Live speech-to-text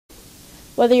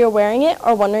Whether you're wearing it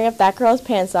or wondering if that girl has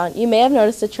pants on, you may have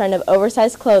noticed a trend of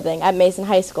oversized clothing at Mason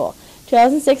High School.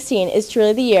 2016 is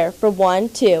truly the year for 1,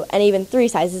 2, and even 3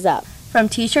 sizes up. From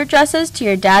t-shirt dresses to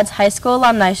your dad's high school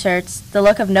alumni shirts, the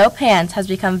look of no pants has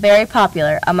become very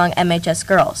popular among MHS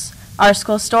girls. Our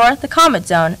school store, the Comet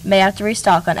Zone, may have to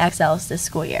restock on XLs this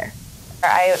school year.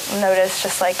 I noticed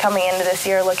just like coming into this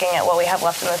year looking at what we have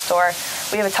left in the store,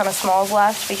 we have a ton of smalls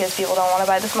left because people don't want to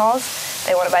buy the smalls.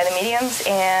 They want to buy the mediums,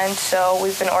 and so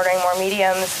we've been ordering more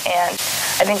mediums, and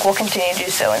I think we'll continue to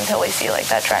do so until we see like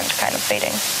that trend kind of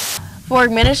fading. For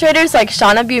administrators like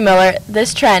Shauna Buemiller,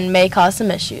 this trend may cause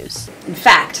some issues. In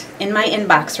fact, in my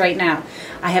inbox right now,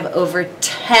 I have over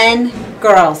 10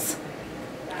 girls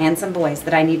and some boys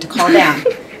that I need to call down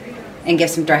and give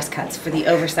some dress cuts for the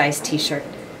oversized t-shirt.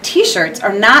 T-shirts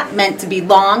are not meant to be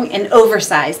long and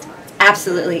oversized.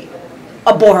 Absolutely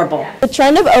abhorrible. The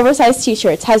trend of oversized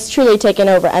t-shirts has truly taken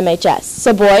over MHS.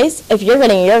 So boys, if you're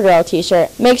getting your girl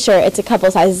t-shirt, make sure it's a couple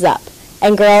sizes up.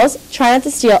 And girls, try not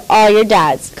to steal all your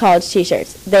dad's college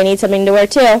t-shirts. They need something to wear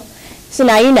too. So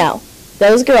now you know,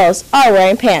 those girls are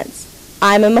wearing pants.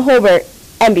 I'm HUlbert,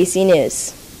 NBC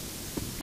News.